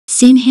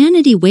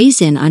Hannity weighs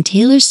in on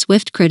Taylor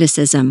Swift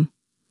criticism.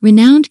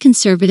 Renowned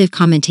conservative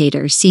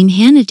commentator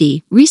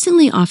Hannity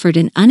recently offered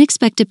an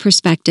unexpected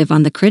perspective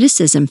on the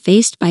criticism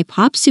faced by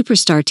pop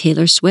superstar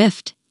Taylor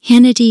Swift.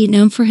 Hannity,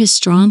 known for his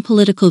strong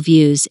political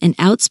views and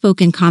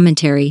outspoken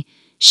commentary,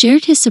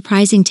 shared his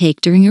surprising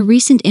take during a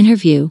recent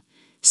interview,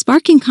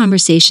 sparking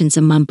conversations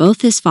among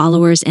both his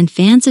followers and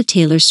fans of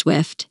Taylor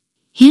Swift.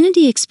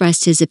 Hannity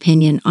expressed his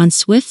opinion on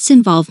Swift's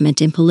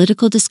involvement in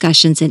political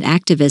discussions and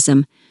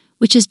activism,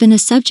 which has been a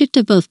subject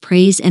of both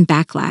praise and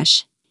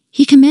backlash.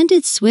 He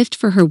commended Swift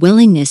for her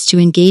willingness to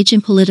engage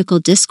in political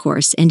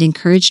discourse and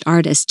encouraged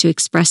artists to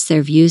express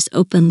their views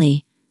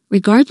openly,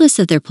 regardless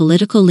of their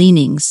political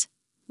leanings.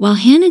 While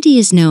Hannity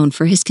is known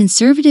for his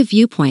conservative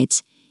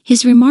viewpoints,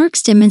 his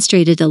remarks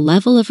demonstrated a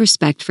level of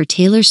respect for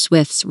Taylor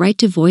Swift's right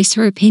to voice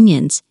her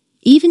opinions,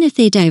 even if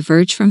they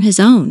diverge from his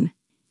own.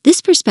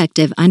 This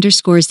perspective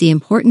underscores the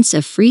importance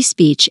of free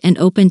speech and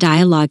open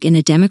dialogue in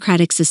a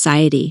democratic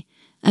society,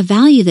 a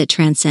value that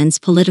transcends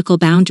political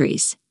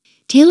boundaries.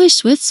 Taylor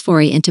Swift's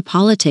foray into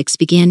politics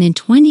began in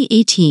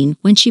 2018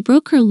 when she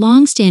broke her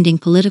long-standing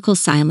political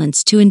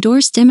silence to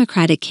endorse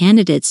Democratic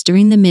candidates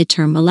during the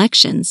midterm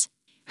elections.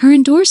 Her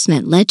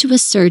endorsement led to a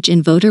surge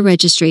in voter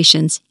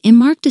registrations and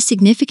marked a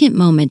significant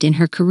moment in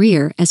her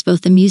career as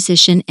both a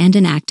musician and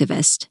an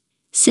activist.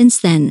 Since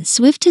then,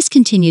 Swift has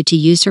continued to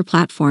use her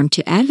platform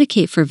to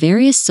advocate for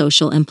various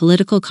social and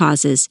political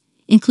causes,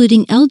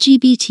 including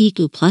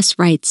LGBTQ+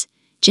 rights,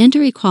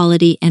 gender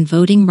equality, and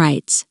voting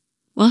rights.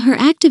 While her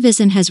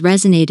activism has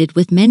resonated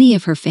with many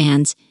of her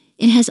fans,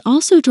 it has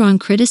also drawn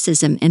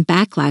criticism and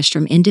backlash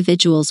from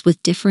individuals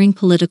with differing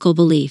political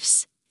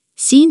beliefs.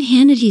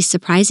 Hannity's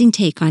surprising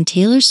take on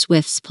Taylor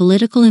Swift's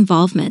political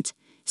involvement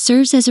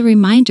serves as a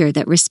reminder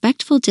that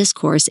respectful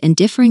discourse and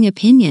differing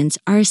opinions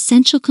are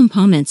essential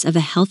components of a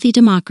healthy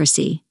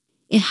democracy.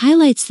 It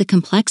highlights the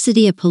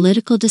complexity of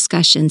political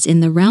discussions in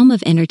the realm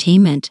of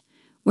entertainment,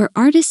 where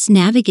artists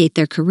navigate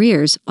their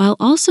careers while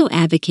also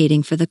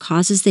advocating for the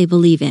causes they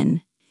believe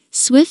in.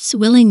 Swift's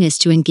willingness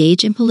to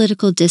engage in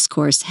political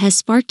discourse has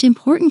sparked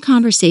important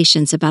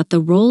conversations about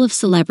the role of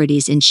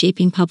celebrities in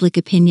shaping public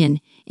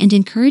opinion and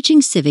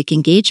encouraging civic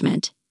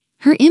engagement.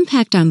 Her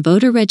impact on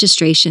voter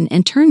registration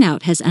and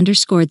turnout has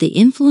underscored the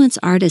influence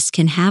artists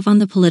can have on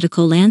the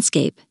political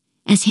landscape.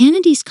 As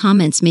Hannity's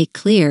comments make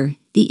clear,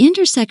 the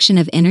intersection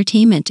of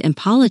entertainment and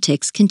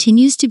politics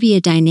continues to be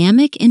a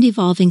dynamic and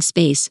evolving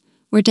space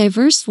where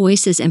diverse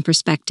voices and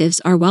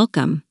perspectives are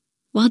welcome.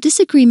 While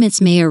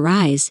disagreements may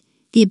arise,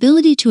 the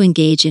ability to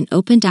engage in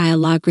open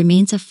dialogue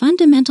remains a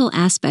fundamental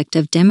aspect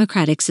of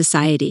democratic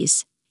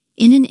societies.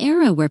 In an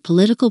era where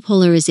political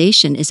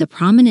polarization is a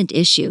prominent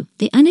issue,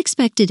 the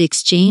unexpected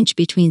exchange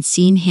between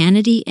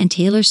Hannity and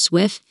Taylor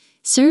Swift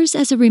serves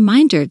as a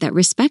reminder that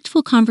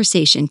respectful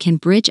conversation can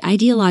bridge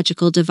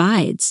ideological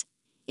divides.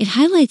 It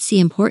highlights the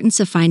importance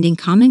of finding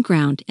common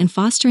ground and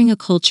fostering a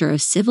culture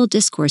of civil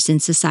discourse in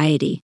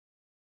society.